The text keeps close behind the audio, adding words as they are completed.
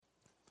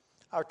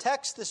Our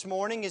text this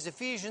morning is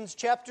Ephesians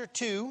chapter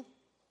 2,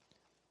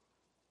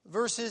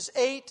 verses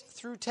 8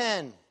 through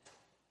 10.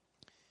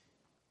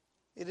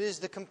 It is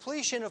the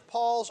completion of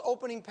Paul's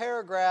opening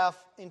paragraph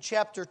in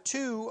chapter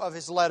 2 of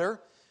his letter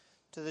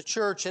to the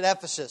church at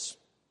Ephesus.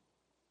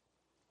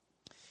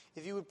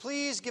 If you would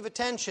please give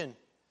attention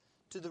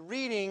to the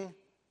reading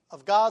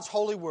of God's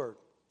holy word.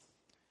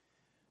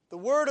 The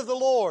word of the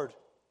Lord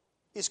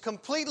is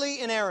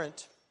completely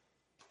inerrant.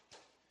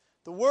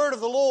 The word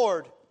of the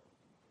Lord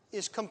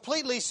is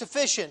completely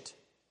sufficient.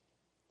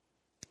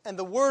 And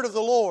the word of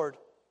the Lord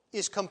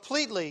is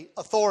completely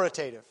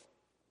authoritative.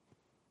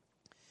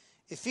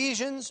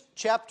 Ephesians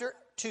chapter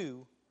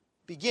 2,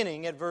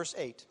 beginning at verse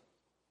 8.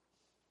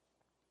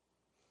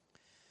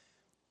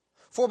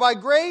 For by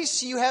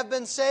grace you have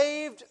been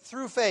saved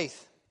through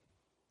faith.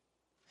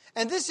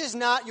 And this is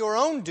not your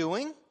own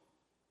doing.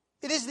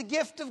 It is the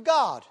gift of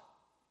God,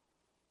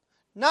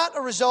 not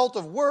a result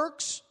of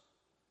works,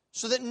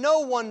 so that no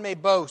one may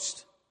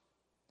boast.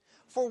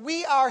 For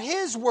we are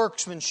His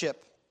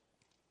workmanship,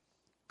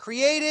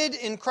 created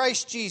in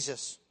Christ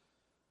Jesus,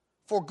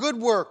 for good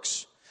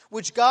works,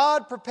 which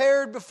God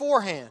prepared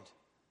beforehand,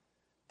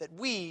 that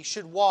we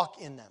should walk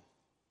in them.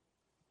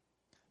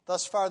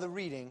 Thus far the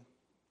reading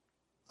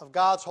of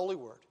God's holy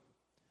word.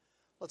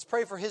 Let's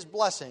pray for His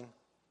blessing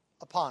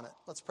upon it.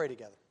 Let's pray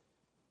together.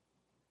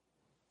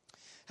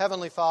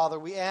 Heavenly Father,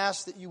 we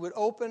ask that you would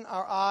open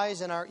our eyes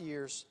and our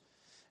ears,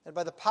 and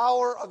by the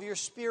power of your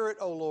Spirit,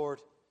 O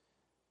Lord,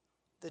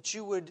 that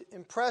you would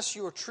impress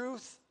your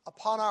truth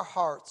upon our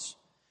hearts,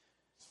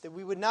 that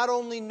we would not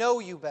only know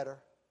you better,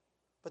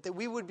 but that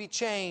we would be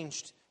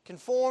changed,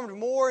 conformed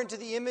more into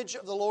the image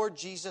of the Lord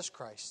Jesus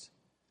Christ.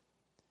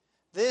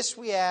 This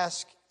we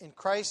ask in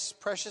Christ's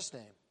precious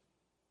name.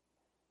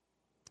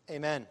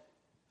 Amen.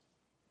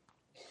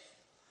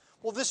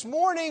 Well, this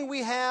morning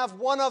we have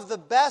one of the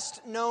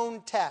best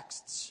known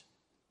texts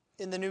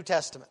in the New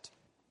Testament.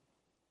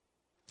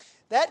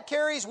 That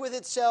carries with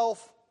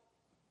itself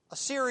a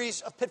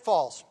series of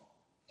pitfalls.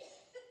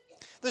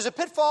 There's a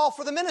pitfall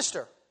for the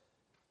minister,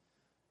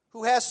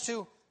 who has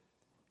to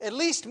at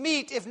least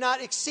meet, if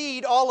not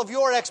exceed, all of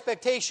your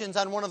expectations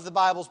on one of the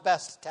Bible's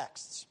best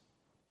texts.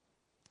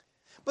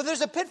 But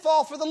there's a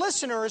pitfall for the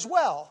listener as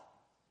well.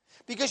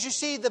 Because you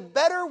see, the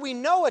better we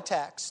know a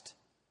text,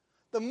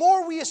 the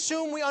more we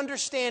assume we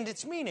understand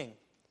its meaning.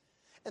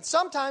 And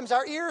sometimes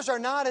our ears are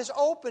not as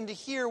open to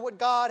hear what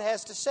God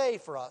has to say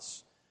for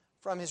us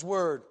from His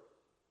Word.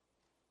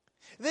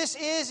 This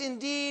is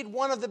indeed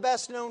one of the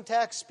best known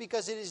texts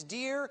because it is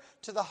dear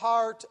to the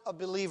heart of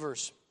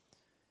believers.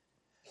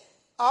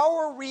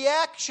 Our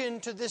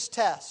reaction to this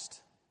text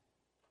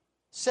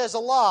says a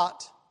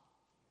lot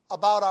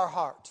about our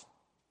heart.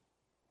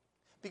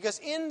 Because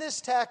in this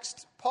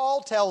text,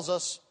 Paul tells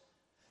us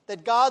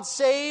that God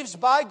saves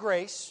by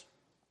grace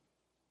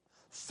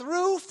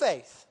through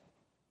faith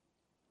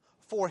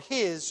for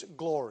His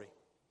glory.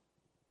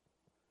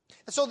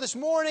 And so this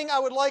morning I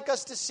would like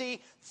us to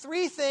see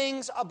three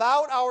things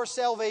about our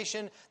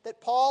salvation that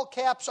Paul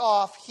caps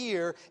off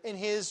here in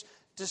his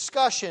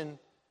discussion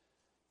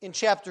in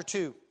chapter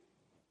 2.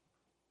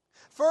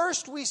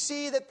 First, we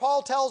see that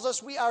Paul tells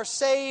us we are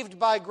saved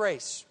by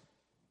grace.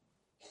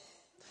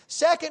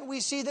 Second, we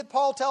see that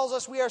Paul tells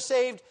us we are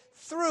saved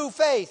through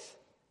faith.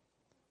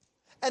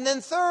 And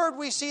then third,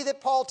 we see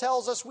that Paul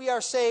tells us we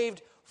are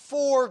saved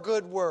for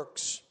good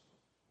works.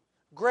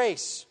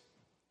 Grace,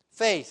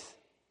 faith,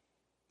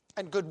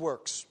 and good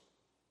works.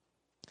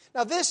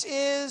 Now this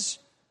is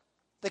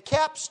the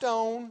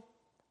capstone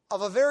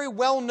of a very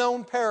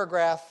well-known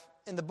paragraph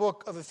in the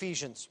book of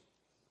Ephesians.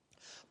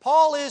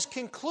 Paul is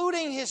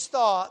concluding his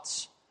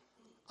thoughts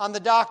on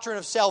the doctrine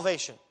of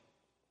salvation.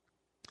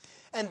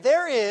 And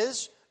there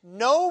is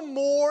no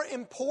more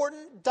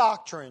important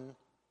doctrine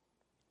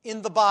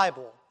in the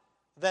Bible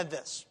than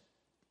this.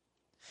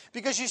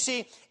 Because you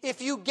see,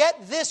 if you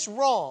get this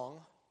wrong,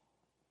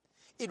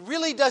 it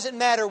really doesn't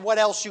matter what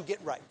else you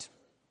get right.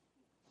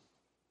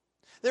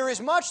 There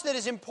is much that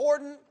is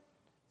important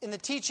in the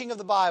teaching of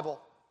the Bible.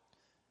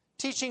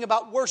 Teaching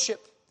about worship,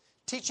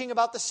 teaching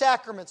about the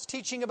sacraments,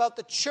 teaching about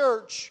the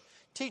church,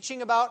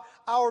 teaching about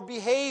our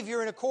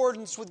behavior in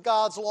accordance with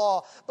God's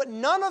law. But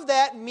none of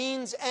that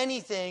means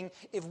anything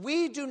if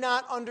we do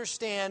not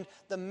understand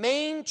the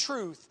main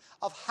truth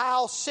of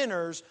how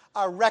sinners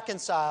are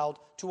reconciled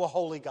to a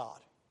holy God.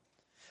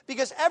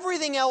 Because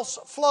everything else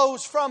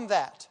flows from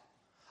that.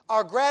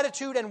 Our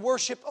gratitude and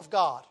worship of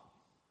God,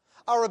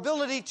 our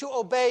ability to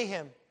obey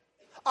Him,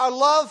 our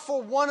love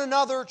for one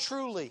another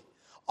truly,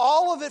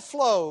 all of it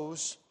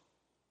flows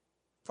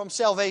from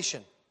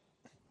salvation.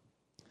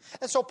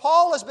 And so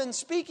Paul has been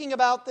speaking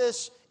about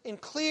this in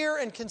clear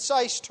and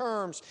concise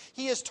terms.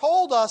 He has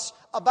told us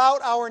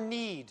about our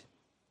need,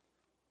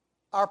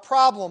 our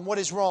problem, what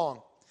is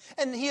wrong.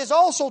 And he has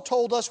also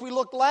told us, we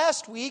looked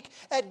last week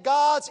at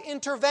God's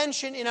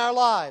intervention in our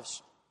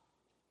lives.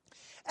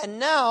 And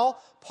now,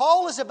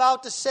 Paul is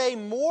about to say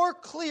more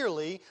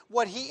clearly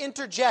what he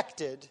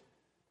interjected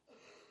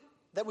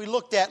that we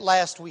looked at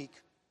last week.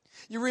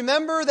 You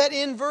remember that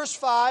in verse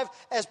 5,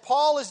 as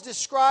Paul is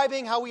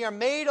describing how we are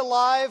made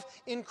alive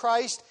in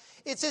Christ,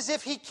 it's as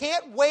if he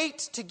can't wait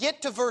to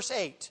get to verse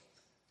 8.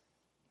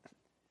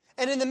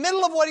 And in the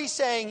middle of what he's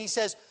saying, he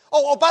says,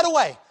 oh, by the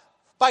way,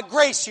 by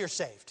grace you're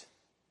saved.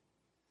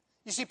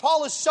 You see,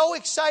 Paul is so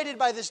excited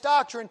by this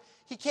doctrine,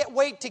 he can't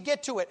wait to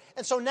get to it.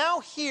 And so now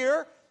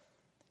here,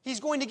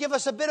 he's going to give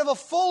us a bit of a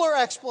fuller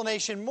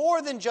explanation,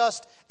 more than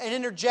just an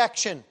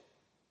interjection.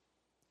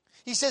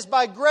 He says,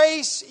 by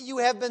grace you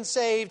have been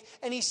saved,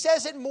 and he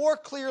says it more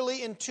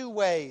clearly in two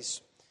ways.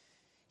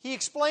 He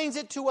explains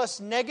it to us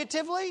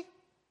negatively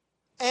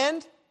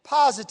and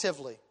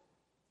positively.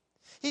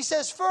 He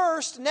says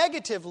first,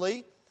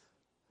 negatively,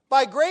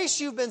 by grace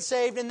you've been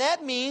saved, and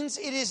that means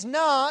it is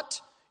not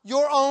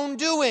your own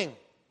doing.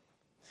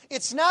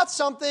 It's not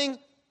something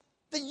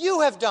that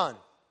you have done,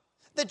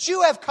 that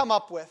you have come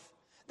up with,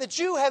 that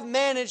you have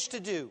managed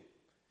to do.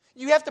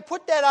 You have to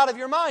put that out of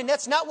your mind.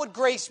 That's not what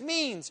grace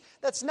means.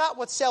 That's not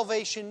what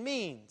salvation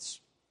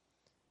means.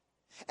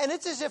 And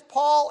it's as if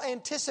Paul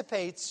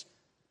anticipates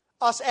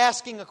us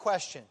asking a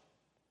question.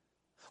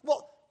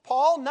 Well,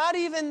 Paul, not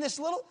even this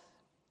little...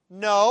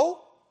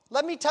 No,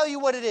 let me tell you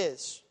what it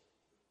is.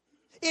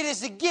 It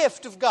is a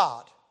gift of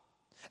God.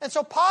 And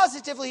so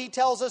positively he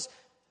tells us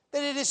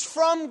that it is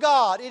from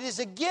God. It is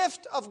a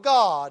gift of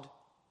God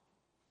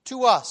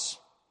to us.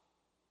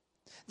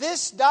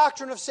 This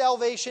doctrine of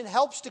salvation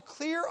helps to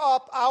clear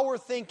up our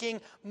thinking,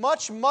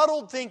 much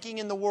muddled thinking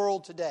in the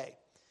world today.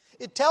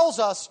 It tells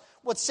us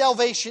what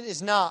salvation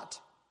is not.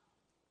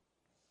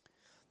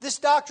 This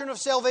doctrine of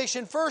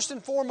salvation, first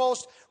and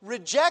foremost,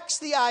 rejects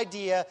the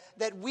idea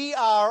that we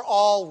are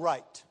all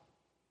right.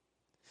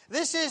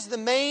 This is the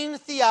main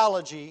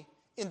theology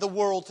in the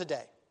world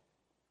today.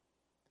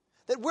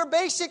 That we're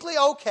basically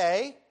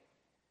okay,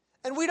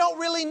 and we don't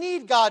really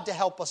need God to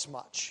help us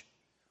much.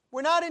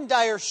 We're not in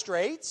dire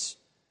straits.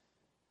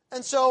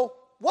 And so,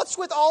 what's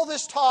with all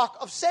this talk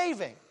of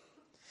saving?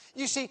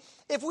 You see,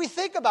 if we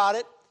think about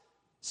it,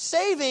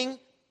 saving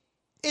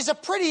is a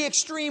pretty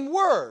extreme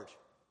word.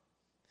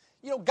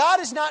 You know, God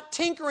is not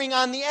tinkering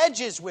on the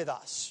edges with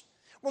us.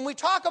 When we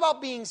talk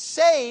about being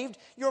saved,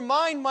 your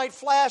mind might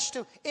flash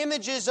to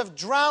images of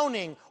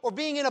drowning or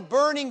being in a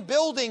burning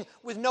building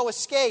with no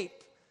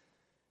escape.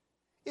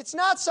 It's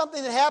not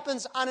something that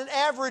happens on an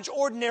average,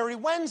 ordinary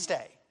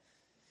Wednesday.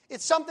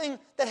 It's something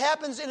that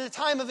happens in a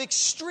time of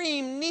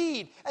extreme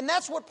need. And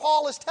that's what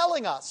Paul is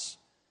telling us.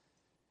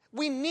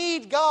 We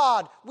need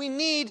God. We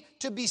need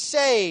to be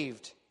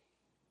saved.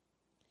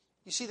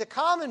 You see, the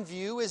common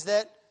view is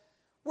that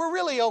we're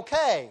really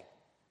okay.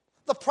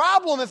 The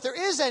problem, if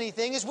there is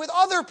anything, is with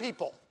other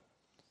people.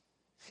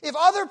 If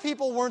other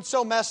people weren't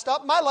so messed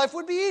up, my life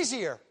would be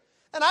easier,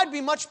 and I'd be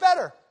much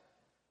better.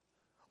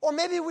 Or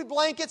maybe we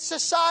blanket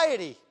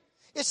society.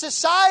 If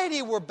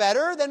society were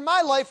better, then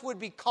my life would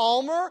be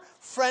calmer,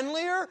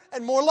 friendlier,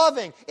 and more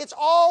loving. It's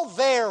all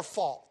their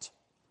fault.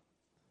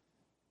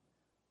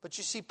 But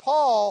you see,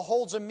 Paul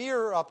holds a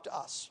mirror up to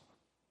us.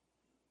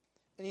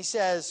 And he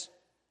says,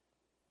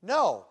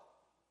 no,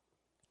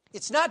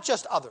 it's not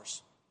just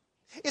others.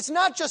 It's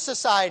not just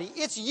society.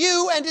 It's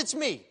you and it's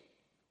me.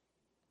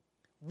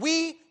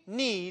 We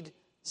need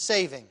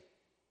saving.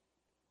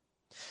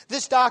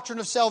 This doctrine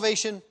of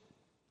salvation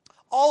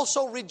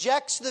also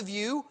rejects the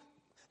view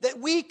that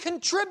we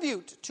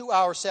contribute to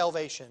our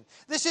salvation.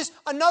 This is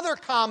another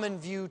common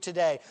view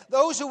today.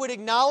 Those who would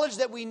acknowledge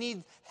that we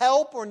need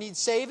help or need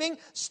saving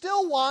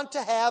still want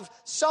to have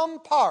some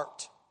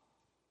part.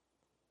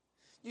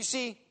 You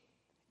see,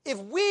 if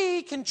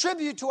we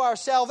contribute to our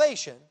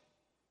salvation,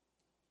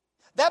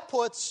 that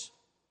puts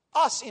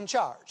us in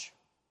charge.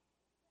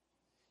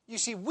 You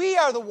see, we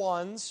are the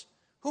ones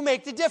who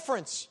make the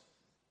difference.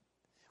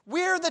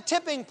 We're the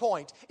tipping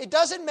point. It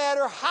doesn't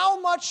matter how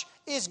much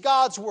is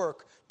God's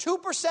work,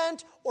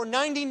 2% or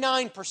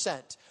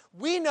 99%.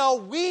 We know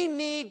we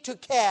need to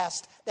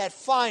cast that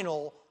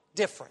final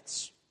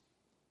difference.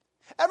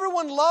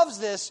 Everyone loves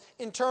this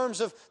in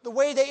terms of the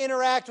way they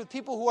interact with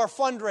people who are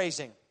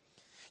fundraising.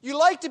 You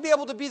like to be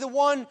able to be the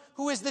one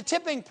who is the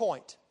tipping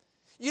point.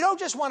 You don't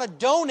just want to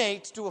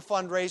donate to a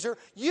fundraiser.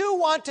 You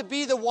want to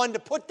be the one to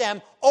put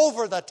them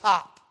over the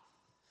top,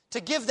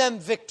 to give them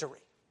victory.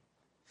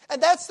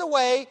 And that's the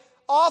way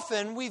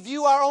often we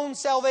view our own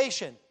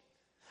salvation.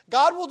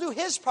 God will do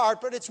His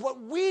part, but it's what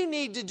we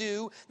need to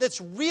do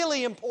that's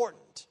really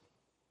important.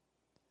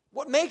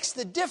 What makes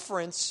the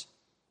difference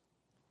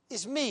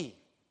is me.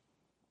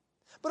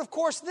 But of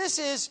course, this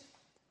is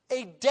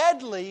a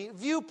deadly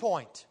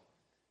viewpoint.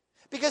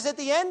 Because at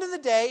the end of the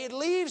day, it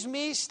leaves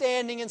me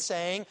standing and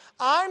saying,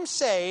 I'm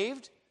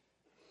saved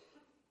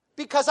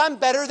because I'm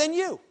better than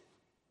you.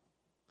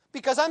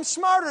 Because I'm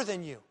smarter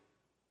than you.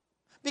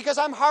 Because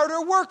I'm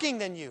harder working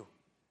than you.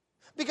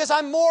 Because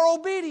I'm more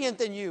obedient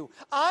than you.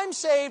 I'm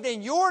saved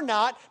and you're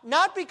not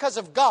because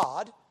of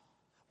God,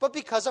 but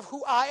because of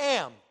who I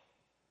am.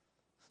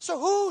 So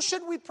who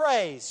should we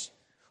praise?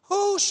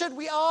 Who should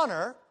we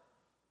honor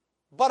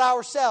but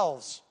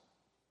ourselves?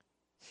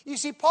 You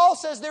see, Paul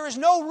says there is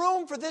no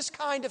room for this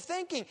kind of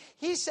thinking.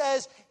 He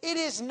says it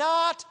is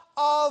not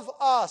of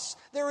us.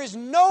 There is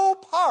no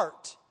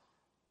part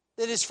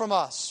that is from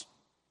us.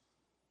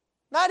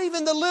 Not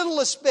even the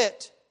littlest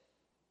bit.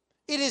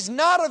 It is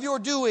not of your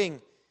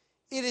doing.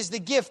 It is the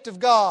gift of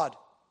God.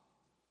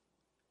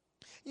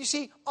 You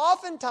see,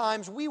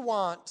 oftentimes we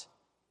want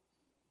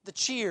the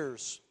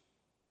cheers,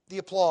 the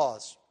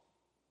applause.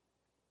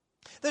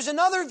 There's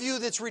another view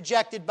that's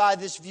rejected by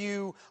this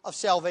view of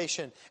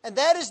salvation, and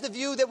that is the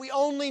view that we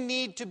only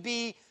need to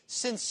be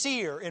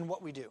sincere in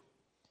what we do.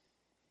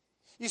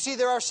 You see,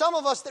 there are some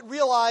of us that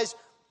realize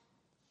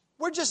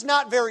we're just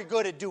not very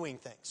good at doing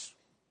things.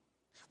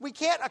 We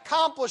can't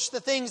accomplish the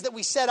things that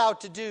we set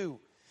out to do.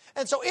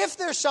 And so if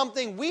there's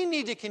something we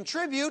need to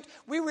contribute,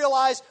 we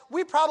realize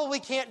we probably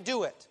can't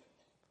do it.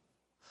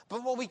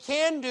 But what we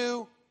can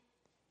do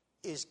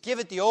is give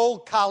it the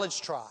old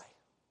college try.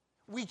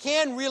 We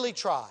can really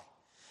try.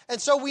 And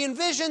so we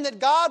envision that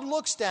God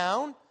looks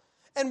down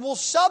and will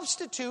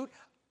substitute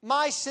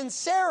my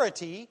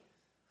sincerity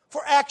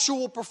for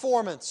actual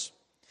performance.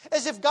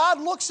 As if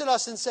God looks at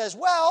us and says,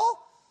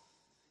 well,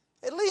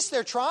 at least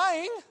they're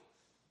trying.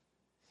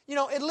 You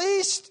know, at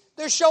least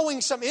they're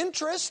showing some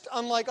interest,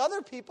 unlike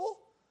other people.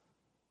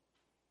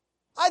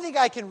 I think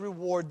I can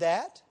reward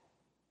that.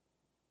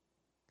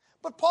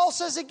 But Paul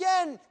says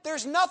again,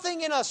 there's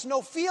nothing in us,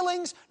 no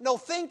feelings, no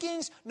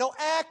thinkings, no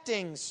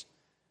actings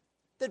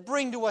that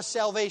bring to us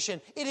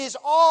salvation. It is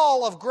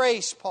all of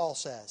grace, Paul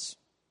says.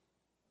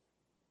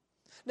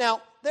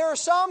 Now, there are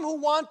some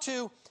who want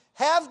to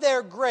have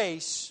their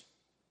grace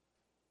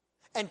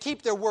and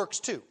keep their works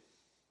too.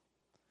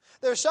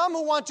 There are some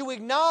who want to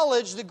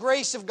acknowledge the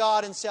grace of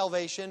God in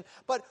salvation,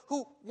 but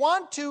who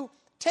want to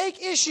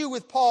take issue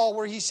with Paul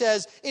where he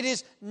says it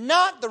is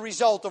not the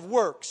result of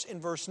works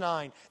in verse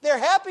 9. They're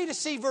happy to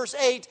see verse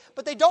 8,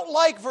 but they don't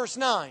like verse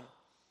 9.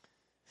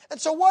 And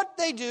so what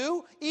they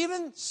do,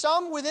 even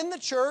some within the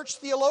church,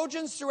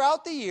 theologians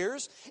throughout the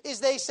years,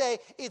 is they say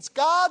it's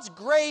God's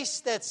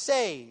grace that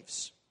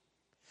saves.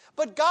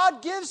 But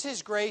God gives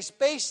His grace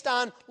based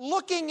on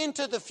looking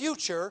into the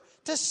future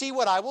to see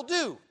what I will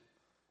do.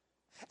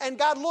 And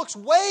God looks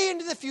way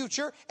into the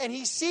future and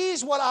He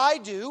sees what I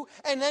do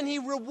and then He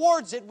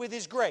rewards it with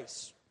His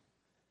grace.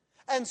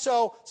 And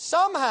so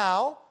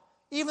somehow,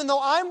 even though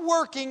I'm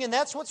working and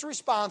that's what's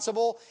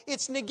responsible,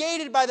 it's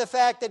negated by the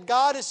fact that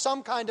God is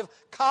some kind of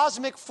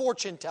cosmic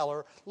fortune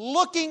teller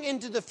looking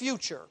into the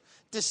future,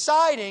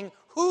 deciding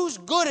who's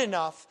good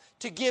enough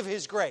to give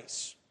His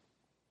grace.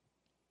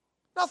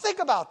 Now think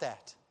about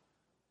that.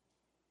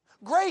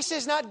 Grace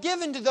is not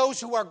given to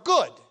those who are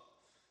good.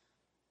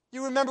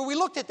 You remember we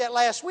looked at that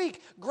last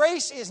week.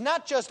 Grace is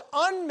not just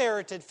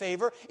unmerited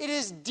favor, it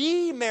is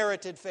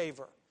demerited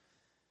favor.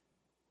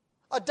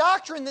 A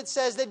doctrine that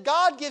says that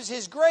God gives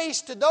His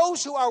grace to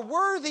those who are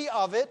worthy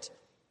of it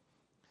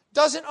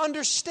doesn't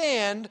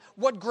understand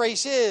what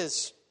grace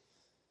is.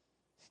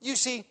 You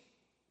see,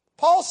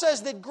 Paul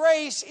says that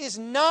grace is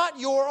not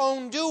your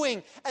own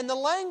doing, and the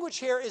language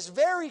here is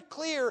very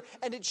clear,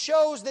 and it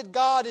shows that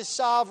God is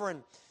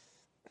sovereign.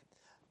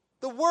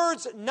 The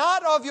words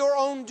 "not of your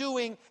own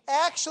doing"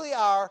 actually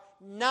are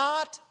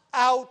 "not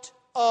out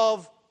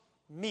of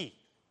me."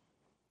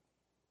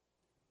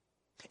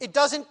 It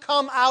doesn't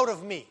come out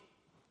of me.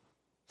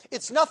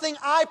 It's nothing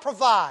I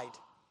provide.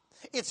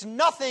 It's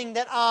nothing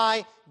that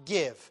I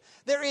give.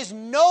 There is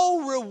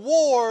no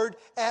reward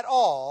at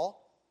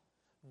all,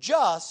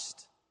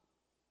 just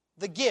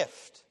the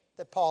gift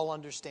that Paul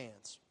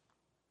understands.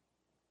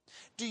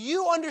 Do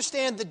you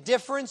understand the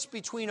difference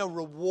between a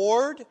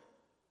reward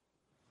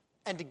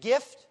and a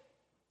gift?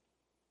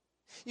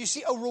 You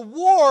see, a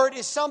reward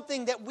is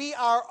something that we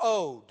are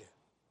owed.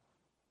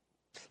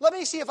 Let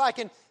me see if I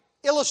can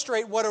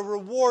illustrate what a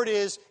reward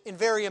is in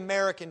very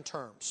American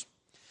terms.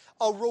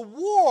 A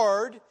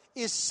reward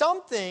is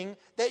something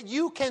that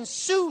you can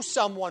sue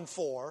someone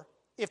for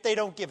if they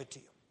don't give it to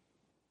you.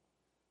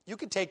 You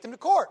can take them to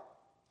court.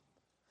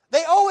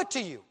 They owe it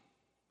to you.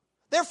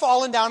 They're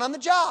falling down on the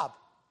job.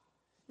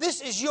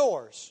 This is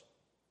yours.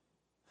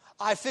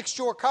 I fixed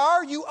your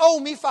car, you owe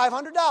me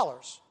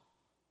 $500.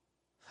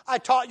 I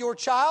taught your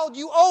child,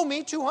 you owe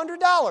me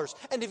 $200.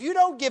 And if you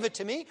don't give it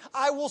to me,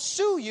 I will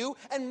sue you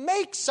and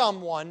make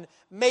someone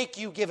make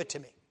you give it to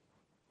me.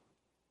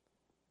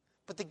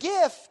 But the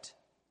gift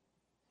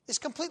is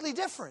completely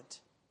different.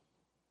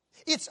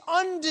 It's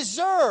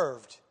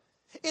undeserved.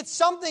 It's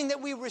something that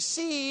we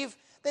receive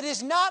that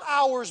is not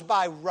ours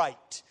by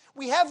right.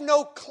 We have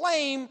no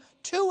claim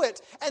to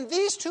it. And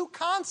these two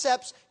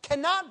concepts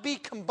cannot be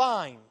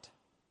combined.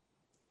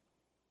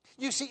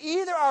 You see,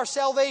 either our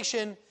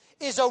salvation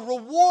is a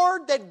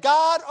reward that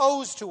God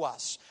owes to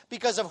us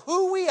because of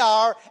who we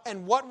are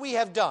and what we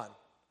have done,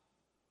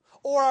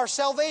 or our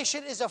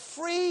salvation is a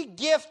free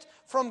gift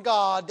from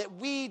God that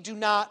we do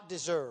not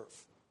deserve.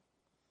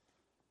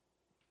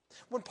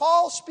 When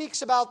Paul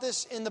speaks about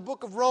this in the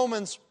book of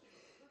Romans,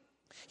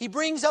 he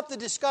brings up the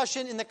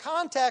discussion in the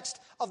context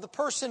of the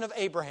person of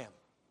Abraham.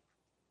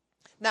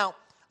 Now,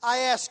 I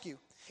ask you,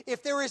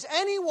 if there is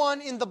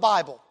anyone in the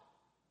Bible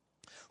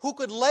who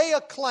could lay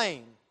a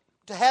claim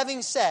to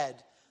having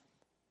said,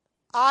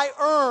 I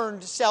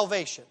earned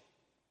salvation,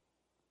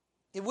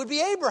 It would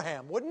be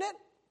Abraham, wouldn't it?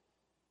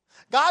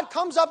 God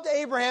comes up to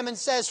Abraham and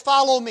says,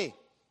 "Follow me.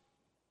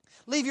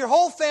 Leave your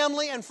whole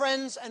family and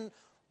friends and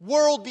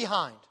world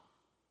behind."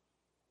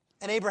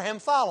 And Abraham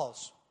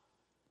follows.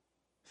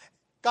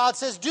 God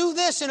says, "Do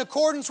this in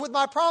accordance with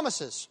my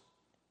promises."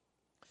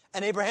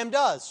 And Abraham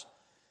does.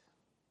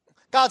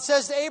 God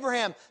says to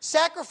Abraham,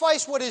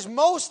 "Sacrifice what is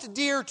most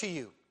dear to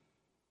you,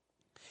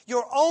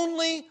 your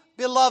only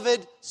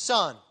beloved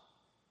son."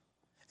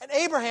 And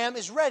Abraham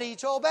is ready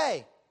to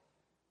obey.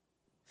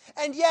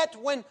 And yet,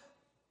 when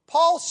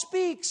Paul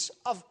speaks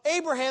of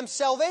Abraham's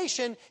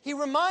salvation, he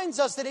reminds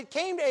us that it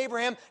came to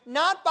Abraham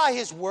not by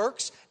his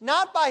works,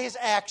 not by his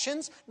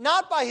actions,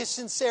 not by his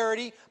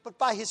sincerity, but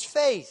by his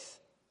faith.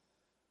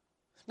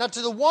 Now,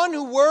 to the one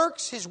who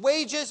works, his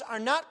wages are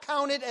not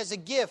counted as a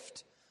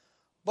gift,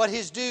 but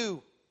his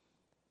due.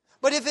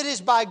 But if it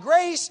is by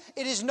grace,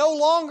 it is no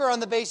longer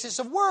on the basis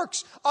of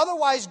works.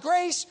 Otherwise,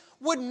 grace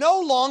would no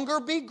longer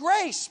be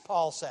grace,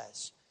 Paul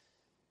says.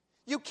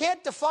 You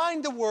can't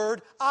define the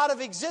word out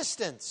of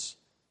existence.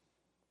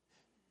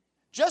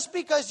 Just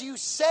because you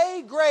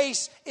say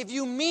grace, if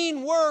you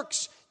mean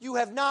works, you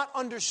have not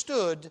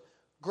understood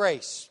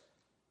grace.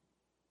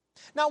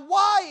 Now,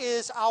 why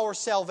is our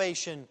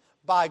salvation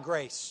by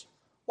grace?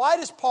 Why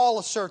does Paul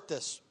assert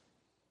this?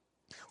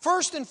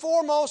 First and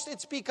foremost,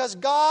 it's because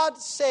God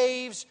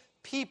saves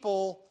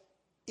people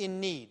in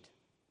need.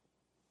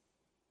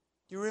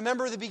 You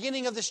remember the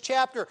beginning of this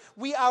chapter.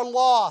 We are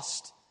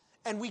lost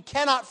and we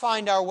cannot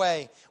find our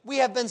way. We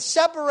have been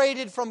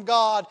separated from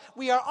God.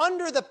 We are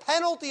under the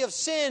penalty of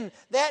sin,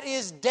 that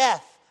is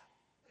death.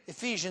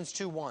 Ephesians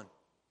 2:1.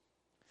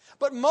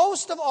 But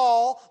most of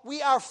all,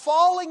 we are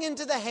falling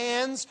into the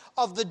hands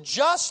of the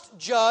just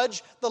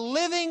judge, the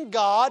living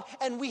God,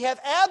 and we have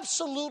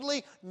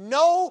absolutely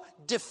no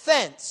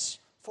defense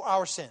for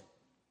our sin.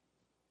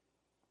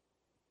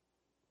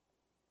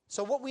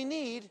 So what we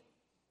need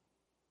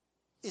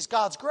is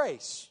God's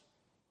grace.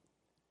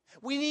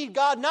 We need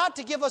God not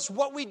to give us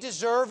what we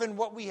deserve and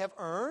what we have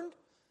earned.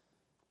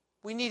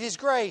 We need His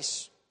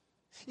grace.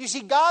 You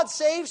see, God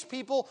saves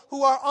people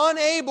who are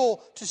unable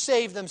to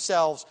save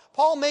themselves.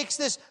 Paul makes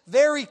this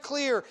very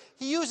clear.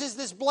 He uses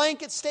this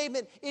blanket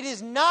statement, "It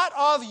is not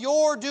of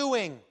your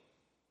doing."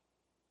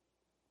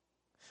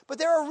 But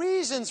there are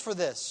reasons for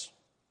this.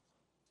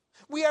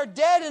 We are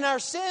dead in our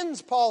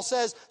sins, Paul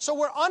says, so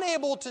we're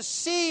unable to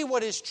see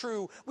what is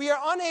true. We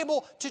are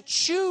unable to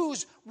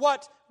choose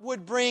what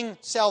would bring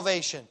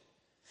salvation.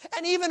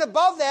 And even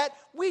above that,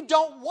 we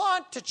don't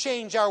want to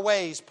change our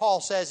ways, Paul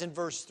says in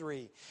verse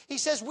 3. He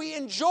says we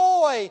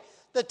enjoy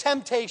the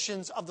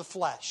temptations of the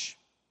flesh.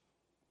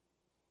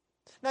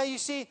 Now you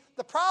see,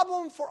 the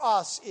problem for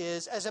us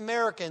is, as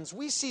Americans,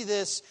 we see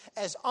this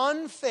as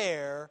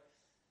unfair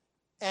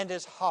and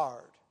as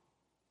hard.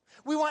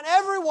 We want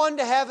everyone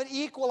to have an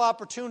equal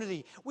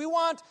opportunity. We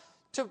want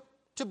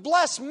to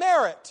bless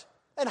merit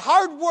and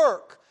hard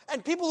work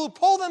and people who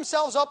pull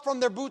themselves up from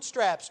their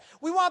bootstraps.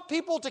 We want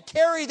people to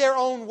carry their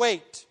own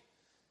weight.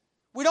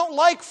 We don't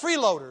like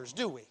freeloaders,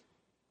 do we?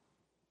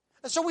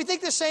 And so we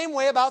think the same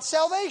way about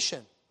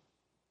salvation.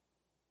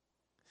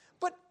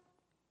 But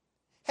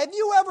have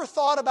you ever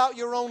thought about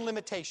your own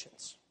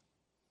limitations?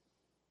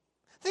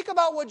 Think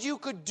about what you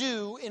could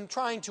do in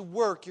trying to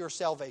work your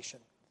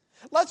salvation.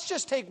 Let's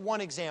just take one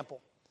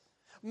example.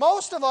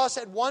 Most of us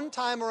at one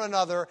time or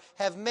another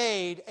have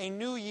made a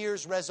New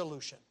Year's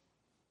resolution.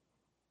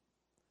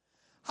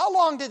 How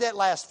long did that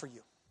last for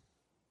you?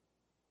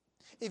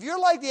 If you're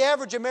like the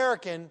average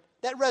American,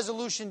 that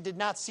resolution did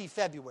not see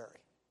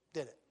February,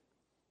 did it?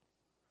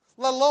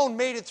 Let alone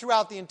made it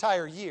throughout the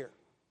entire year.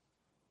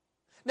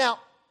 Now,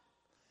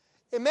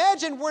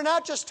 imagine we're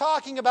not just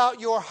talking about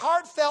your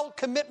heartfelt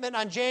commitment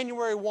on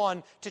January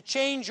 1 to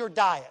change your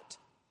diet,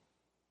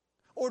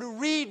 or to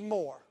read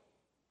more,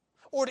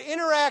 or to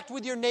interact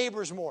with your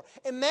neighbors more.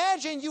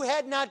 Imagine you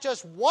had not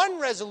just one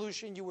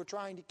resolution you were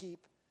trying to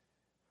keep,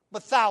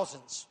 but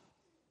thousands,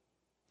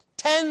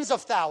 tens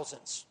of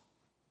thousands.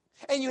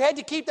 And you had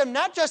to keep them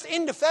not just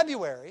into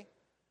February,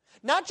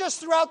 not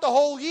just throughout the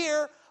whole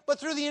year, but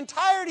through the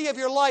entirety of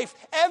your life,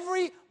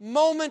 every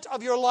moment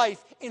of your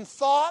life, in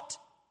thought,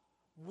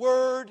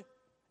 word,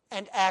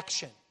 and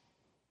action.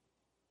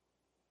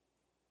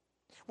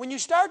 When you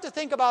start to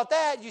think about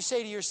that, you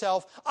say to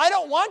yourself, I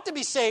don't want to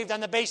be saved on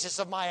the basis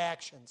of my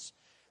actions.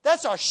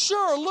 That's a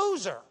sure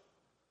loser.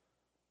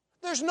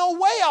 There's no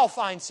way I'll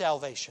find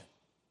salvation.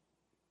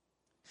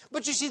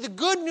 But you see, the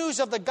good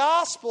news of the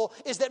gospel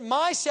is that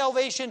my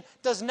salvation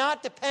does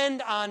not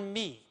depend on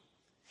me.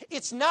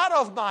 It's not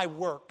of my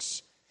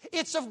works.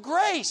 It's of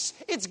grace.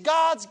 It's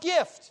God's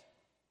gift.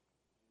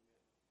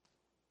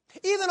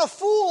 Even a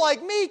fool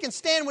like me can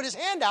stand with his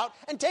hand out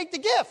and take the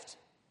gift.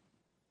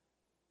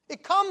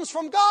 It comes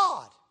from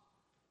God.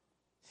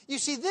 You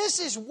see,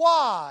 this is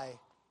why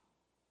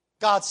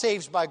God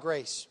saves by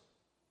grace.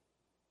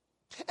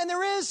 And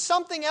there is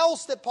something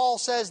else that Paul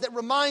says that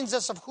reminds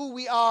us of who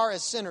we are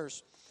as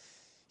sinners.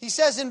 He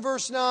says in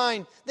verse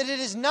 9 that it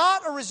is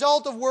not a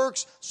result of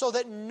works so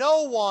that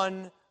no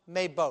one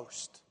may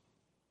boast.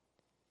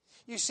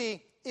 You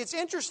see, it's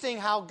interesting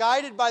how,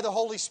 guided by the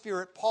Holy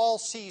Spirit, Paul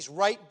sees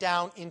right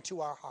down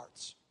into our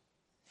hearts.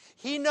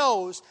 He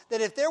knows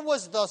that if there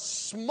was the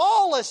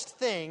smallest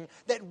thing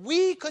that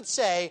we could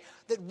say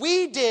that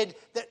we did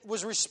that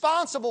was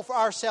responsible for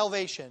our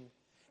salvation,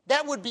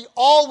 that would be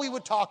all we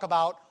would talk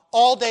about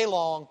all day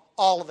long,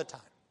 all of the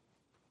time.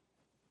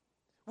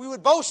 We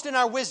would boast in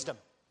our wisdom,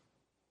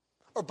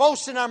 or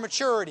boast in our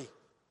maturity,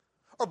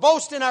 or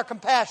boast in our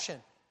compassion,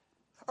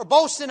 or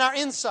boast in our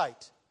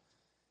insight.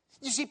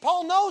 You see,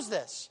 Paul knows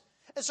this.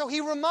 And so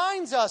he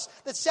reminds us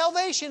that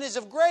salvation is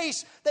of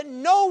grace, that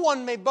no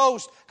one may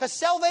boast, because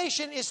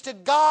salvation is to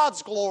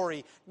God's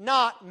glory,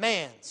 not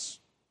man's.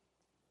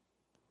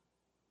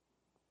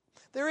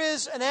 There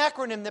is an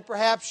acronym that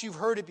perhaps you've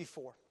heard it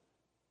before.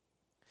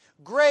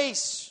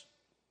 Grace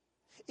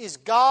is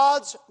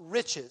God's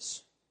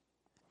riches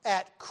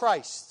at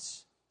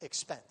Christ's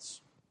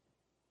expense.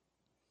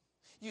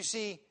 You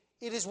see,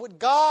 it is what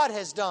God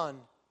has done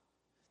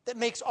that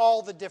makes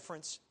all the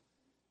difference.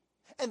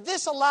 And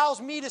this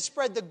allows me to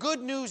spread the good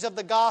news of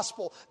the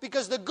gospel,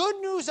 because the good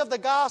news of the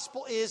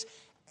gospel is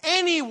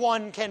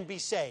anyone can be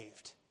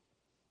saved.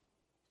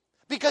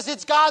 Because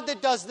it's God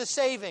that does the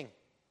saving.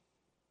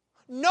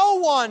 No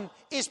one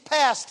is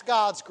past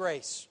God's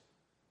grace.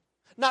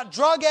 Not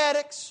drug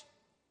addicts,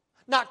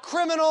 not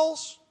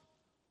criminals,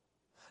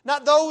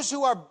 not those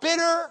who are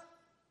bitter.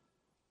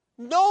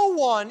 No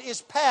one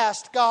is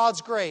past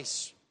God's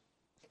grace.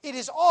 It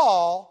is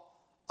all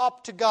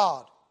up to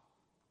God.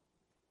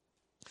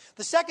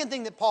 The second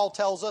thing that Paul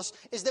tells us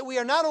is that we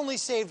are not only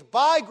saved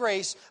by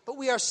grace, but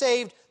we are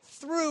saved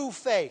through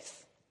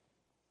faith.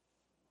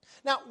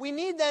 Now, we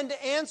need then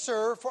to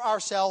answer for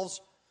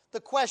ourselves the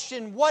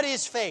question, what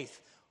is faith?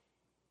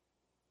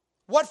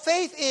 What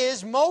faith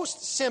is,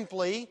 most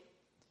simply,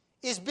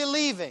 is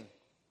believing.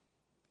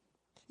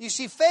 You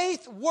see,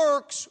 faith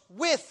works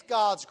with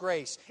God's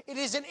grace. It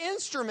is an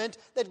instrument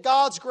that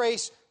God's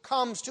grace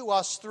comes to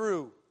us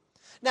through.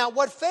 Now,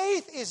 what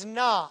faith is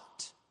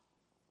not,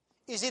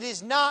 is it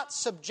is not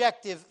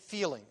subjective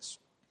feelings.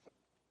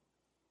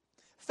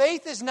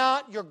 Faith is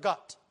not your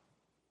gut.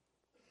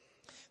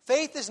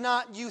 Faith is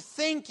not you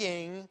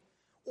thinking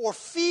or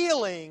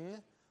feeling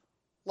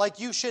like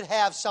you should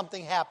have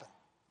something happen.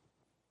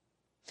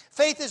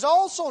 Faith is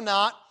also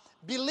not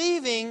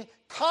believing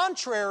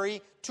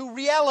contrary to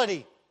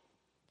reality.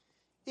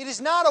 It is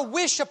not a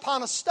wish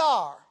upon a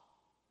star.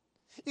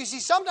 You see,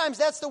 sometimes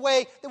that's the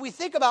way that we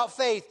think about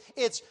faith.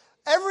 It's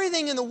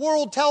everything in the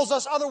world tells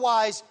us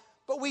otherwise,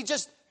 but we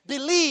just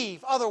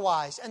believe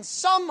otherwise, and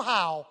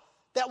somehow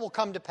that will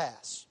come to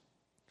pass.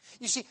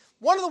 You see,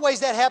 one of the ways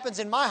that happens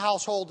in my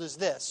household is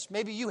this.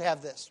 Maybe you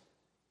have this.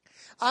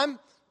 I'm,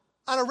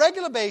 on a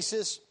regular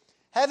basis,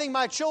 having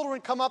my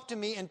children come up to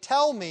me and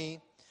tell me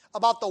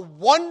about the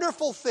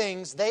wonderful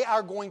things they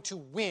are going to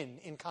win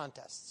in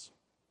contests.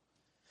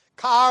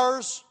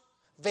 Cars,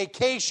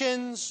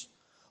 vacations,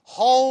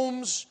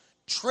 homes,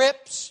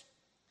 trips,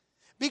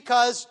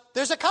 because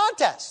there's a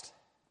contest.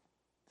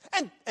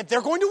 And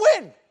they're going to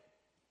win.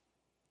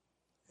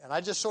 And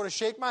I just sort of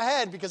shake my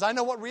head because I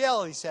know what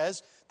reality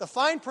says. The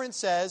fine print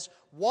says,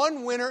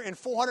 one winner in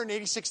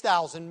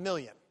 486,000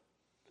 million.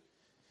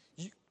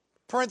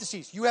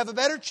 Parentheses, you have a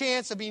better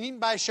chance of being eaten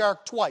by a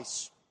shark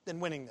twice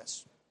than winning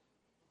this.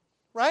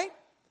 Right?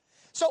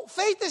 So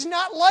faith is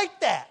not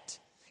like that.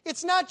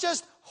 It's not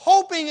just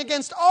hoping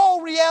against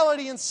all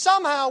reality and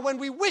somehow when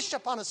we wish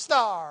upon a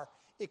star,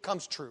 it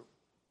comes true.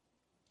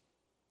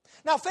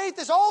 Now, faith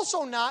is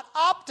also not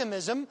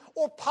optimism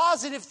or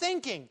positive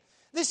thinking.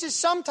 This is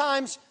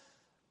sometimes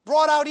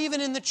brought out even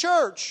in the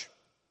church.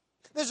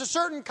 There's a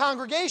certain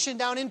congregation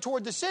down in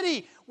toward the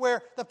city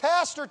where the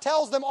pastor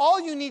tells them all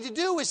you need to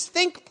do is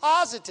think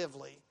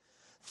positively,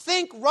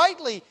 think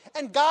rightly,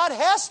 and God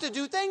has to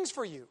do things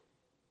for you.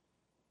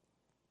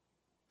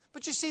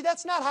 But you see,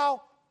 that's not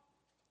how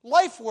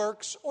life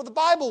works or the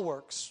Bible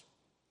works.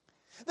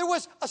 There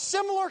was a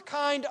similar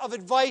kind of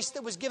advice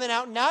that was given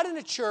out, not in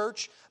a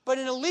church, but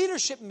in a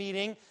leadership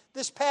meeting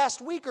this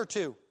past week or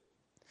two.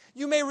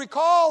 You may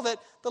recall that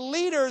the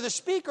leader, the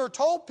speaker,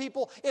 told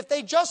people if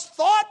they just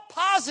thought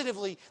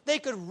positively, they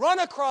could run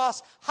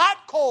across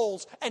hot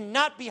coals and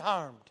not be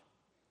harmed.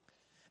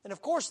 And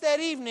of course, that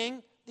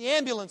evening, the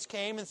ambulance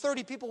came and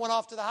 30 people went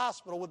off to the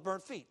hospital with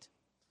burnt feet.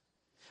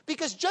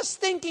 Because just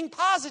thinking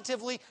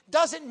positively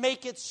doesn't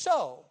make it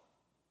so.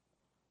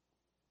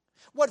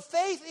 What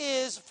faith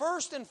is,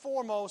 first and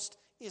foremost,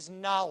 is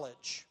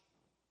knowledge.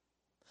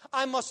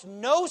 I must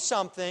know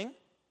something,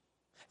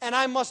 and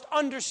I must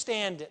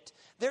understand it.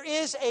 There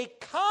is a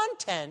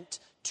content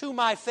to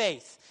my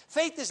faith.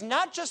 Faith is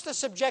not just a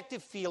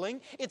subjective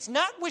feeling. It's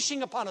not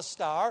wishing upon a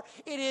star.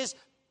 It is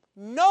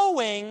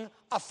knowing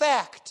a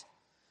fact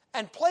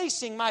and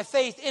placing my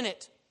faith in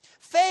it.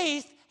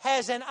 Faith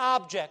has an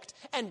object,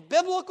 and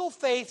biblical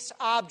faith's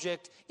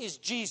object is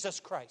Jesus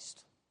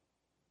Christ.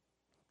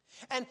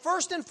 And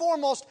first and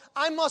foremost,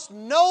 I must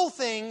know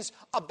things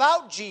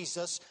about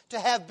Jesus to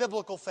have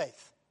biblical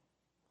faith.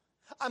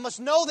 I must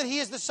know that He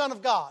is the Son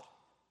of God.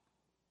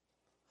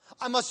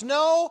 I must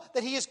know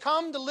that He has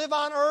come to live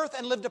on earth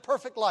and lived a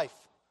perfect life.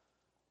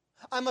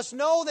 I must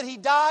know that He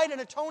died an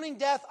atoning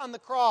death on the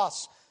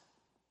cross.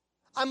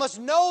 I must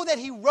know that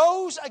He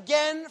rose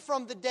again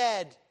from the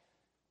dead.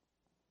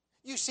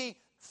 You see,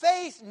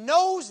 faith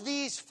knows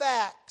these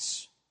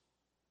facts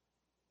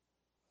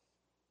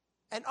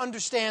and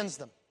understands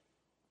them.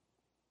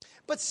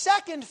 But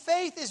second,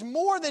 faith is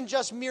more than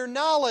just mere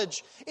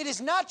knowledge. It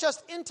is not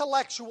just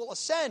intellectual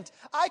assent.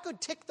 I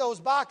could tick those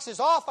boxes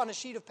off on a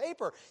sheet of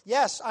paper.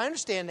 Yes, I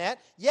understand that.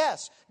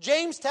 Yes.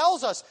 James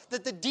tells us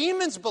that the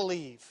demons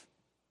believe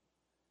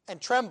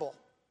and tremble.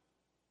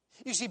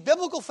 You see,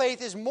 biblical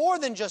faith is more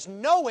than just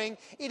knowing.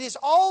 It is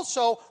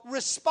also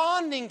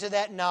responding to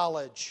that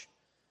knowledge.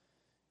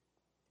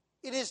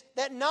 It is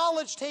that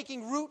knowledge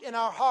taking root in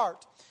our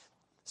heart.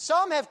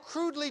 Some have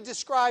crudely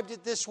described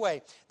it this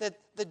way, that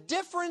the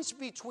difference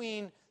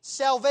between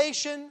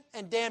salvation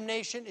and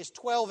damnation is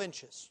 12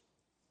 inches.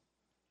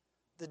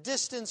 The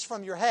distance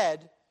from your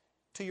head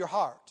to your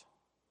heart.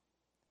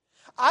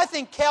 I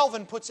think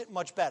Calvin puts it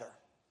much better.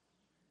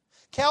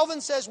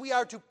 Calvin says we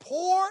are to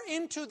pour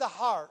into the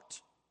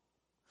heart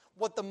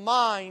what the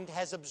mind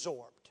has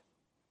absorbed.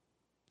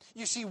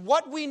 You see,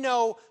 what we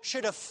know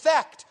should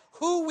affect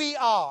who we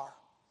are.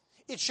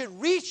 It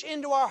should reach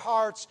into our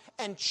hearts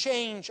and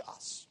change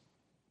us.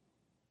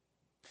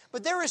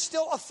 But there is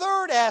still a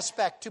third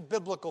aspect to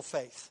biblical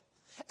faith,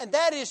 and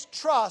that is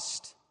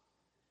trust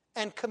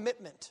and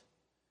commitment.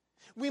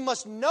 We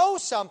must know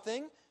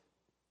something,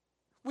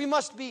 we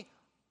must be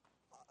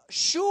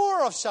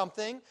sure of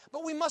something,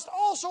 but we must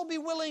also be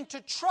willing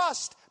to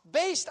trust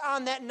based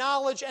on that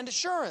knowledge and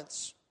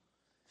assurance.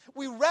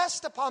 We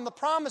rest upon the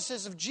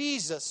promises of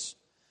Jesus.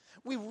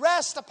 We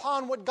rest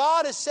upon what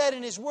God has said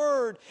in His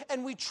Word,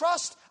 and we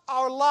trust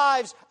our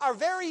lives, our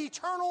very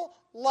eternal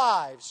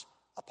lives,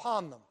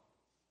 upon them.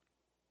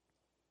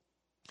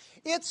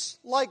 It's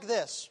like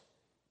this.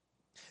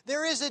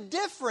 There is a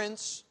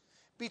difference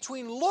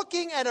between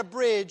looking at a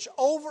bridge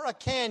over a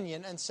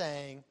canyon and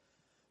saying,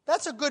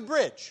 that's a good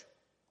bridge.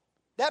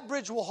 That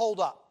bridge will hold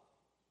up.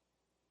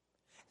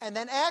 And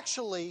then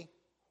actually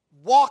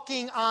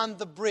walking on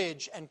the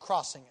bridge and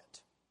crossing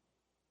it.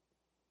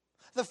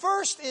 The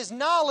first is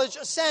knowledge,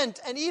 assent,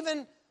 and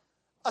even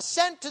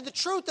assent to the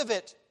truth of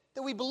it,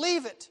 that we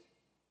believe it.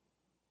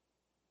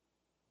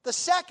 The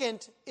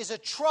second is a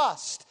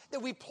trust,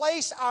 that we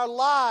place our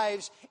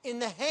lives in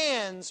the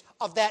hands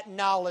of that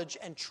knowledge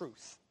and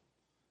truth.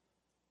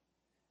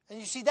 And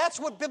you see, that's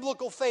what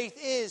biblical faith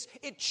is.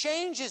 It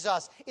changes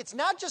us. It's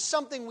not just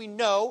something we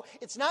know.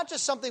 It's not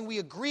just something we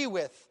agree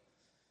with.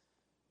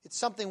 It's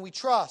something we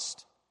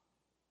trust.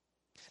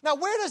 Now,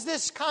 where does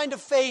this kind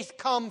of faith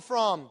come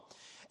from?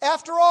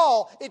 After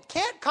all, it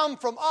can't come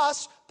from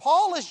us.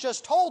 Paul has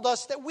just told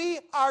us that we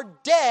are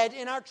dead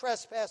in our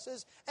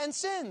trespasses and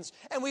sins.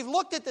 And we've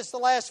looked at this the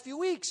last few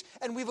weeks,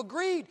 and we've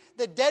agreed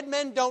that dead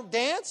men don't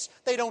dance,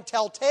 they don't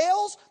tell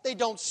tales, they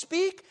don't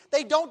speak,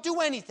 they don't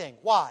do anything.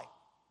 Why?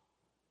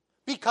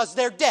 Because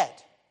they're dead.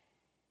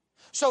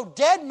 So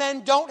dead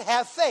men don't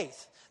have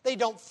faith. They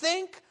don't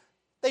think,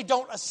 they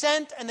don't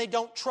assent, and they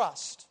don't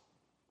trust.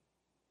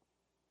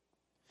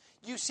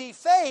 You see,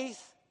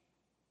 faith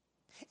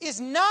is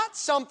not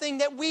something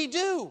that we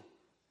do.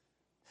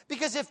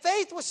 Because if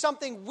faith was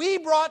something we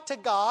brought to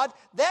God,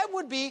 that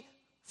would be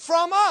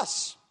from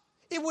us.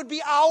 It would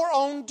be our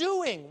own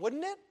doing,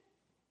 wouldn't it?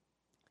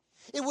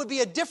 It would be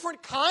a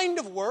different kind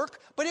of work,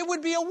 but it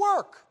would be a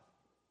work.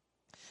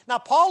 Now,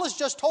 Paul has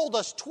just told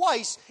us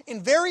twice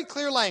in very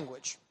clear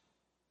language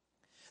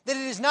that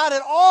it is not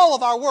at all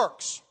of our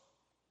works.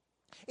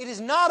 It is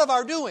not of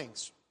our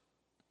doings.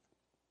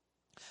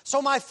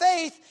 So my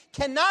faith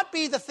cannot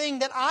be the thing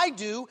that I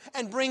do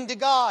and bring to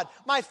God.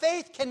 My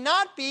faith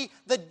cannot be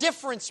the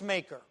difference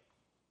maker.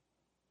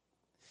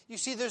 You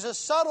see, there's a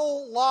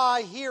subtle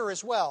lie here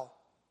as well.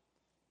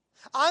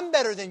 I'm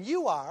better than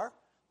you are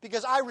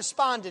because I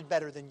responded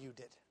better than you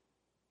did.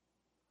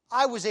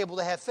 I was able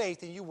to have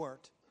faith and you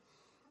weren't.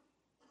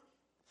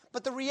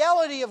 But the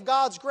reality of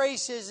God's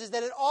grace is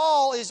that it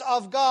all is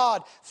of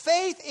God.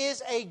 Faith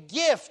is a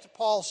gift,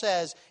 Paul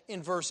says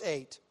in verse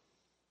 8.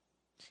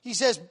 He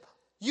says,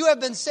 you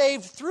have been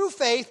saved through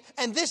faith,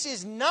 and this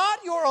is not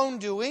your own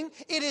doing.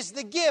 It is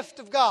the gift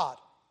of God.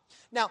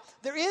 Now,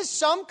 there is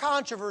some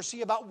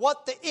controversy about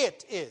what the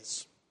it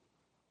is.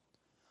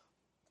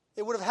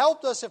 It would have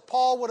helped us if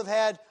Paul would have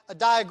had a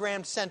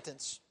diagrammed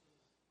sentence.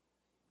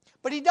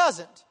 But he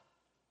doesn't.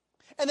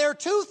 And there are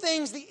two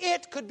things the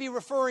it could be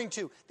referring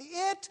to. The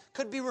it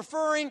could be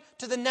referring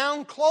to the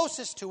noun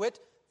closest to it,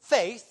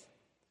 faith,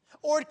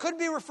 or it could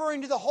be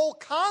referring to the whole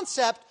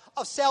concept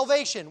of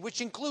salvation,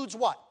 which includes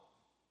what?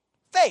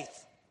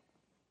 Faith.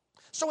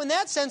 So in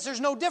that sense,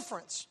 there's no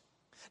difference.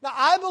 Now,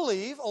 I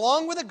believe,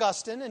 along with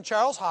Augustine and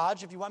Charles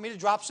Hodge, if you want me to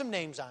drop some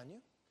names on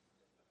you,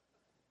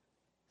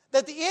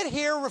 that the it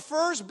here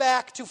refers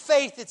back to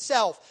faith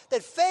itself,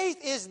 that faith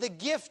is the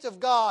gift of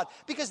God,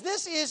 because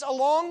this is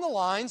along the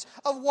lines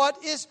of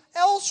what is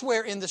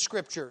elsewhere in the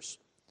Scriptures.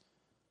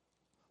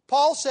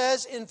 Paul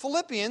says in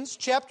Philippians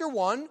chapter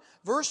 1,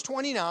 verse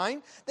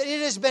 29, that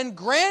it has been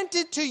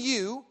granted to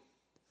you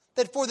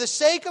that for the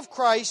sake of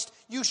Christ,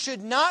 you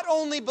should not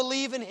only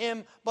believe in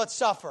Him, but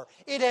suffer.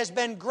 It has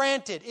been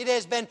granted. It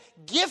has been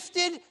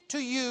gifted to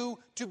you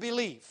to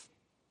believe.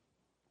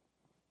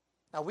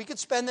 Now, we could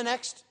spend the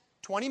next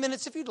 20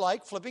 minutes, if you'd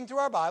like, flipping through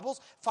our Bibles,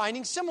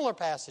 finding similar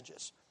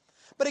passages.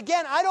 But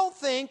again, I don't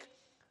think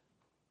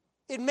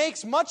it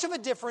makes much of a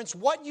difference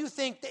what you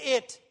think the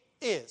it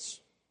is.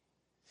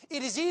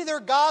 It is either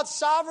God's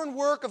sovereign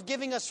work of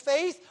giving us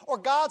faith or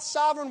God's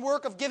sovereign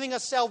work of giving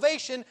us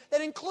salvation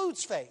that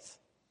includes faith.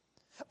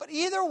 But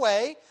either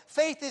way,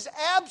 faith is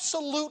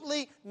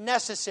absolutely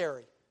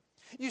necessary.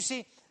 You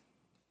see,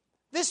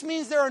 this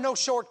means there are no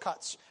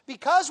shortcuts.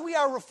 Because we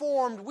are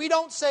Reformed, we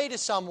don't say to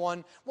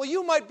someone, well,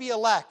 you might be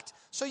elect,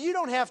 so you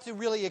don't have to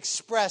really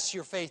express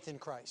your faith in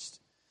Christ.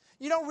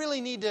 You don't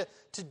really need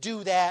to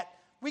do that.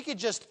 We could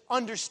just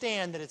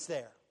understand that it's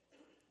there.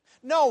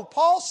 No,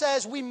 Paul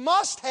says we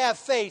must have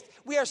faith.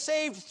 We are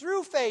saved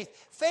through faith.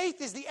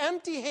 Faith is the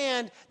empty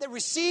hand that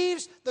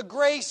receives the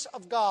grace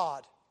of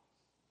God.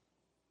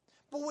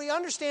 But we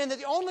understand that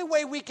the only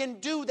way we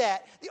can do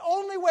that, the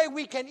only way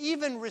we can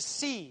even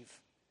receive,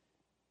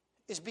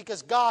 is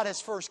because God has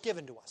first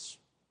given to us.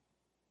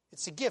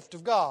 It's a gift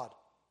of God.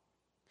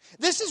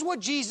 This is what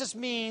Jesus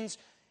means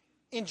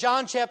in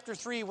John chapter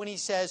 3 when He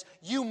says,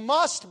 you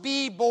must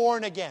be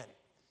born again.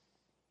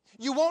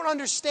 You won't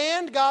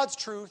understand God's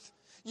truth.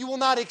 You will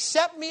not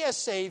accept me as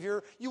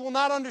Savior. You will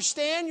not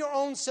understand your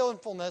own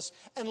sinfulness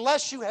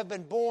unless you have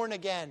been born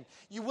again.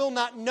 You will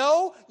not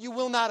know, you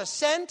will not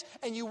assent,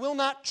 and you will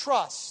not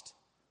trust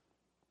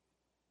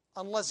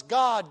unless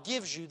God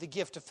gives you the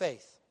gift of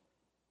faith.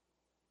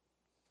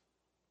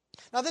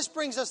 Now this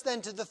brings us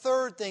then to the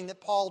third thing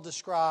that Paul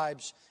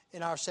describes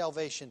in our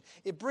salvation.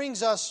 It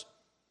brings us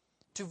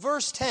to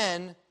verse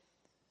 10,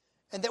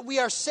 and that we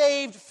are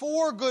saved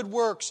for good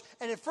works.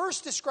 And it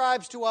first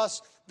describes to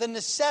us the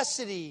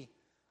necessity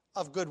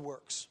of good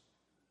works.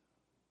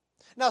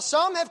 Now,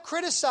 some have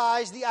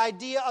criticized the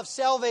idea of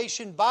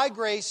salvation by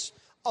grace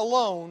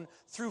alone,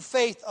 through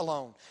faith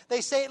alone.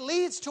 They say it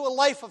leads to a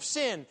life of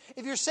sin.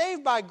 If you're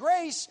saved by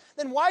grace,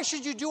 then why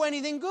should you do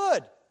anything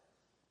good?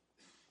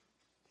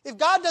 If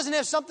God doesn't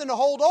have something to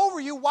hold over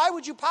you, why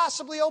would you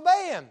possibly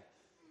obey Him?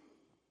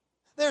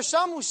 There are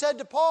some who said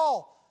to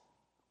Paul,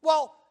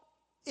 well,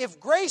 if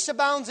grace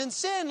abounds in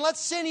sin, let's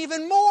sin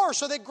even more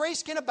so that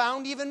grace can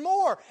abound even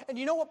more. And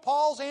you know what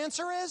Paul's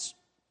answer is?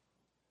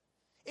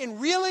 In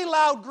really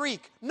loud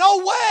Greek, no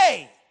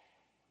way!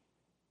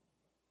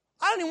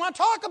 I don't even want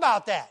to talk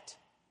about that.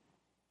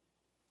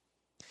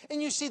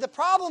 And you see, the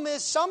problem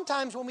is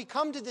sometimes when we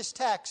come to this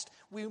text,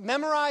 we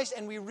memorize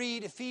and we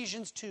read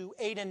Ephesians 2,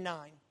 8 and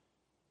 9.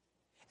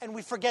 And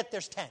we forget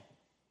there's 10.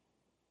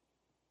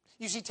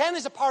 You see, 10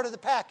 is a part of the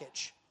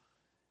package.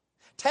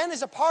 10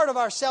 is a part of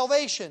our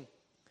salvation.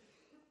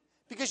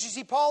 Because you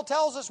see, Paul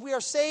tells us we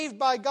are saved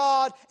by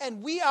God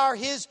and we are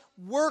His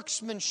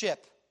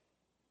workmanship.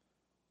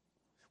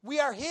 We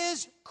are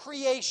His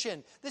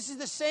creation. This is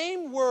the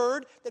same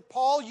word that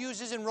Paul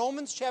uses in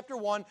Romans chapter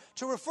 1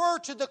 to refer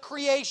to the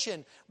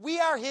creation. We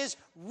are His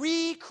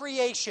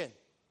recreation.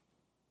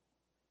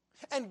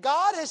 And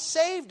God has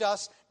saved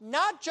us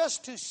not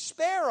just to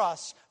spare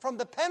us from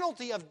the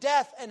penalty of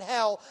death and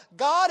hell.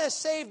 God has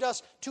saved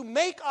us to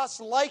make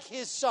us like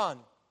His Son.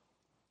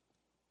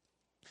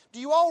 Do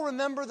you all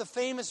remember the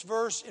famous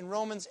verse in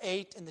Romans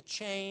 8 in the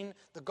chain,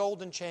 the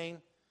golden chain?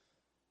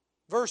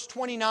 Verse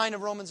 29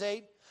 of Romans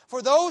 8.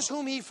 For those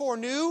whom He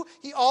foreknew,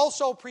 He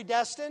also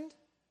predestined.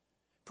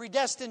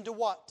 Predestined to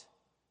what?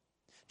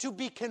 To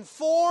be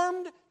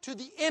conformed to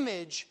the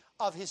image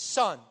of His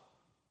Son.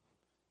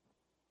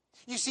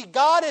 You see,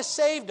 God has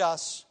saved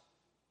us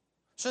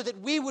so that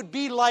we would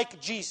be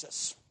like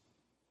Jesus.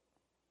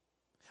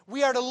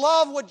 We are to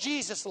love what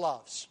Jesus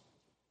loves.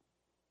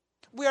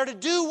 We are to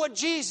do what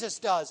Jesus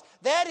does.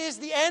 That is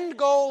the end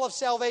goal of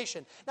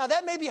salvation. Now,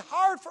 that may be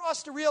hard for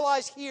us to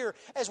realize here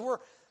as we're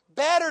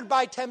battered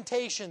by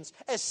temptations,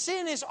 as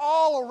sin is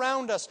all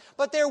around us.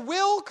 But there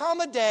will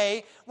come a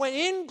day when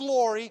in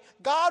glory,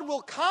 God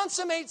will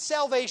consummate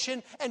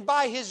salvation, and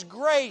by His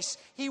grace,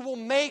 He will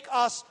make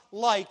us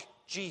like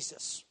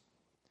Jesus.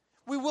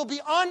 We will be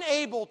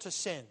unable to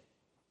sin.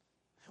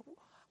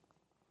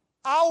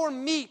 Our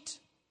meat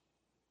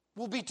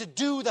will be to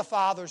do the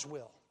Father's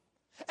will.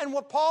 And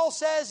what Paul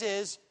says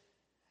is,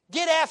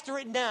 get after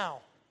it now.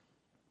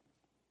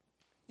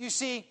 You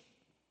see,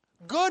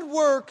 good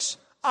works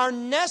are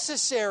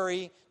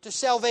necessary to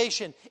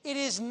salvation. It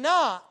is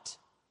not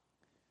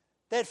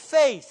that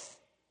faith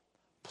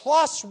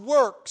plus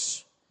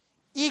works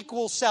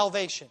equals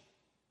salvation.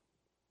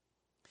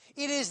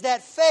 It is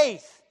that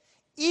faith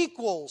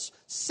equals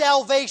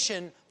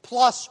salvation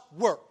plus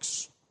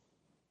works.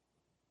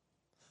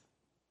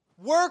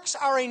 Works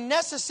are a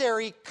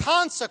necessary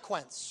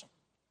consequence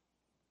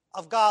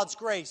of God's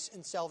grace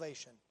in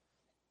salvation,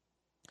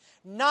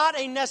 not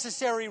a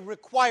necessary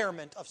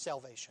requirement of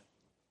salvation.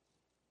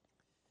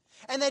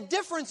 And that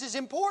difference is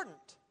important.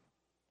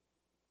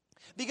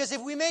 Because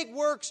if we make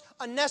works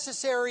a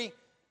necessary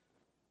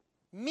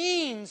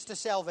means to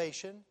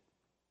salvation,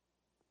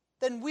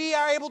 then we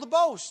are able to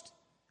boast.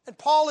 And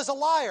Paul is a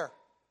liar.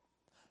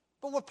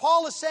 But what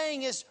Paul is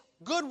saying is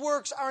good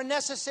works are a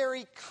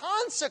necessary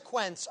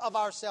consequence of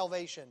our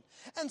salvation.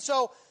 And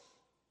so,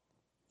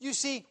 you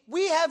see,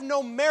 we have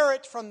no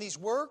merit from these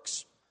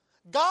works.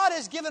 God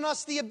has given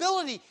us the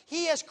ability.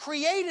 He has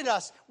created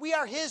us. We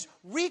are His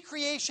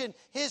recreation,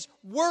 His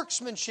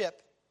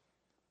workmanship.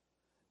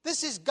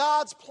 This is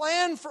God's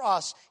plan for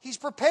us. He's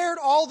prepared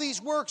all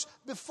these works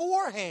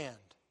beforehand.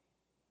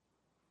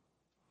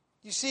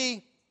 You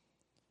see,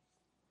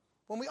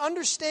 when we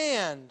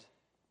understand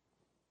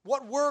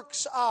what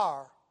works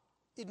are,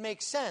 it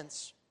makes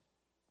sense.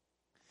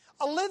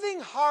 A living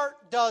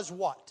heart does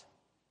what?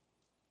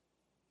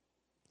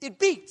 It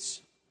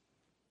beats.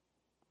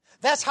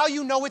 That's how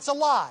you know it's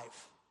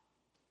alive.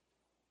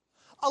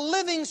 A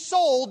living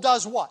soul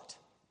does what?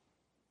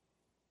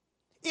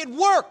 It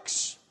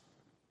works.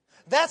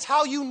 That's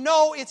how you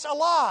know it's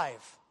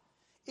alive.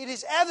 It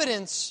is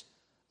evidence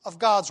of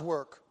God's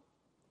work.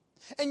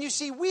 And you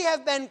see, we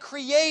have been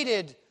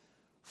created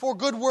for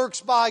good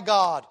works by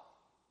God.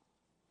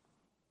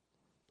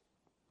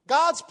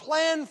 God's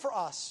plan for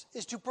us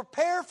is to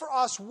prepare for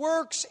us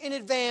works in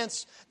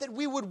advance that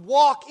we would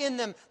walk in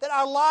them, that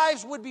our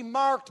lives would be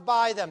marked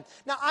by them.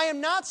 Now, I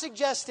am not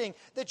suggesting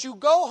that you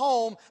go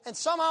home and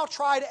somehow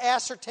try to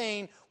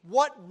ascertain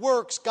what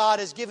works God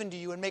has given to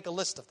you and make a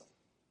list of them.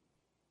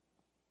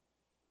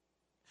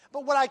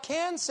 But what I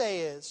can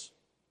say is,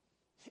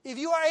 if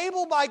you are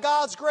able by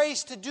God's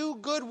grace to do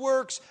good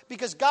works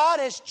because God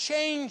has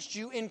changed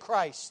you in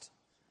Christ,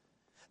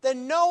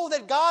 then know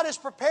that God has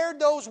prepared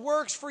those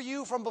works for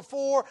you from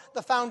before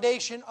the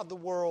foundation of the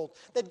world.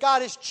 That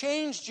God has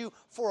changed you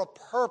for a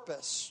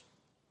purpose.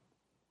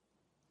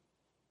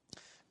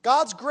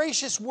 God's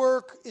gracious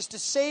work is to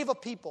save a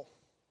people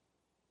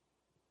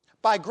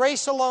by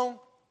grace alone,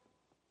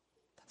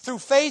 through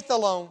faith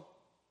alone,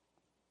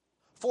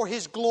 for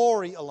His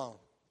glory alone.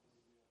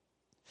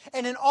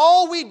 And in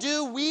all we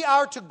do, we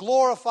are to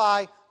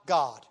glorify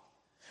God.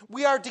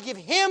 We are to give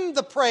Him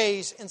the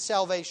praise in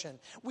salvation.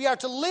 We are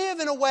to live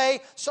in a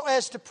way so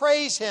as to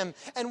praise Him.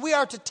 And we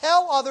are to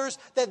tell others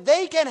that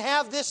they can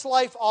have this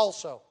life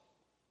also.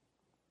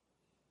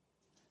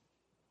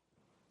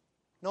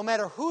 No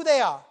matter who they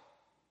are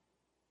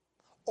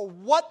or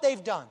what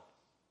they've done.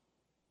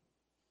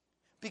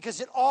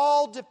 Because it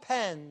all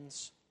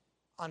depends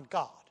on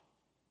God.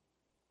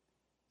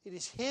 It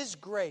is His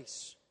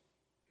grace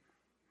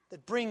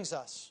that brings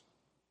us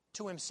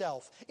to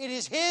Himself. It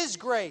is His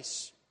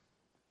grace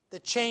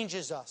that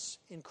changes us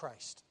in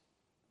Christ.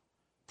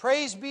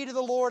 Praise be to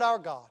the Lord our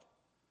God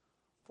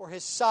for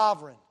His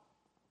sovereign,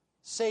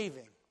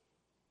 saving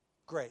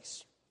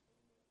grace.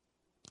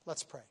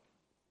 Let's pray.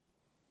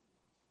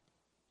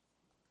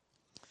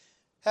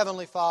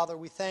 Heavenly Father,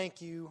 we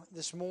thank You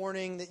this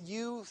morning that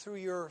You, through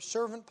Your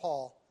servant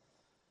Paul,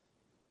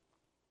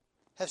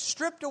 have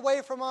stripped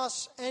away from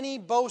us any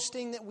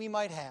boasting that we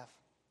might have.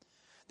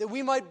 That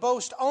we might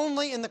boast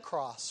only in the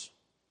cross.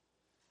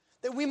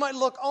 That we might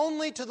look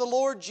only to the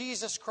Lord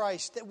Jesus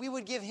Christ. That we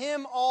would give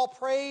Him all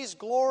praise,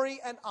 glory,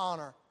 and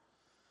honor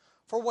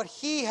for what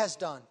He has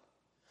done.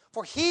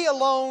 For He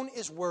alone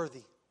is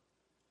worthy.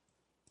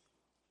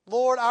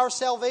 Lord, our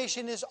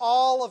salvation is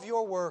all of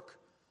Your work.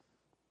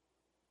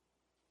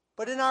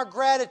 But in our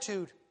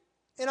gratitude,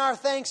 in our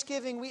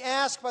thanksgiving, we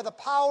ask by the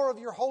power of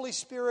Your Holy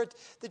Spirit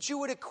that You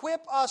would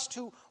equip us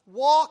to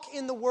walk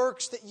in the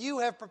works that You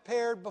have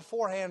prepared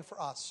beforehand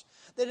for us.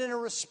 That in a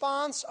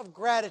response of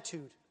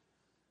gratitude,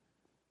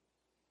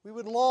 we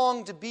would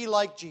long to be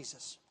like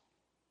Jesus.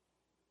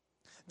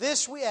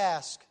 This we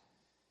ask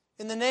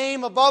in the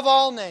name above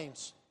all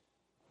names,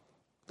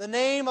 the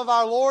name of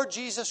our Lord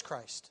Jesus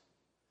Christ.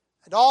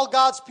 And all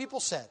God's people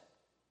said,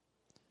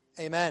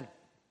 Amen.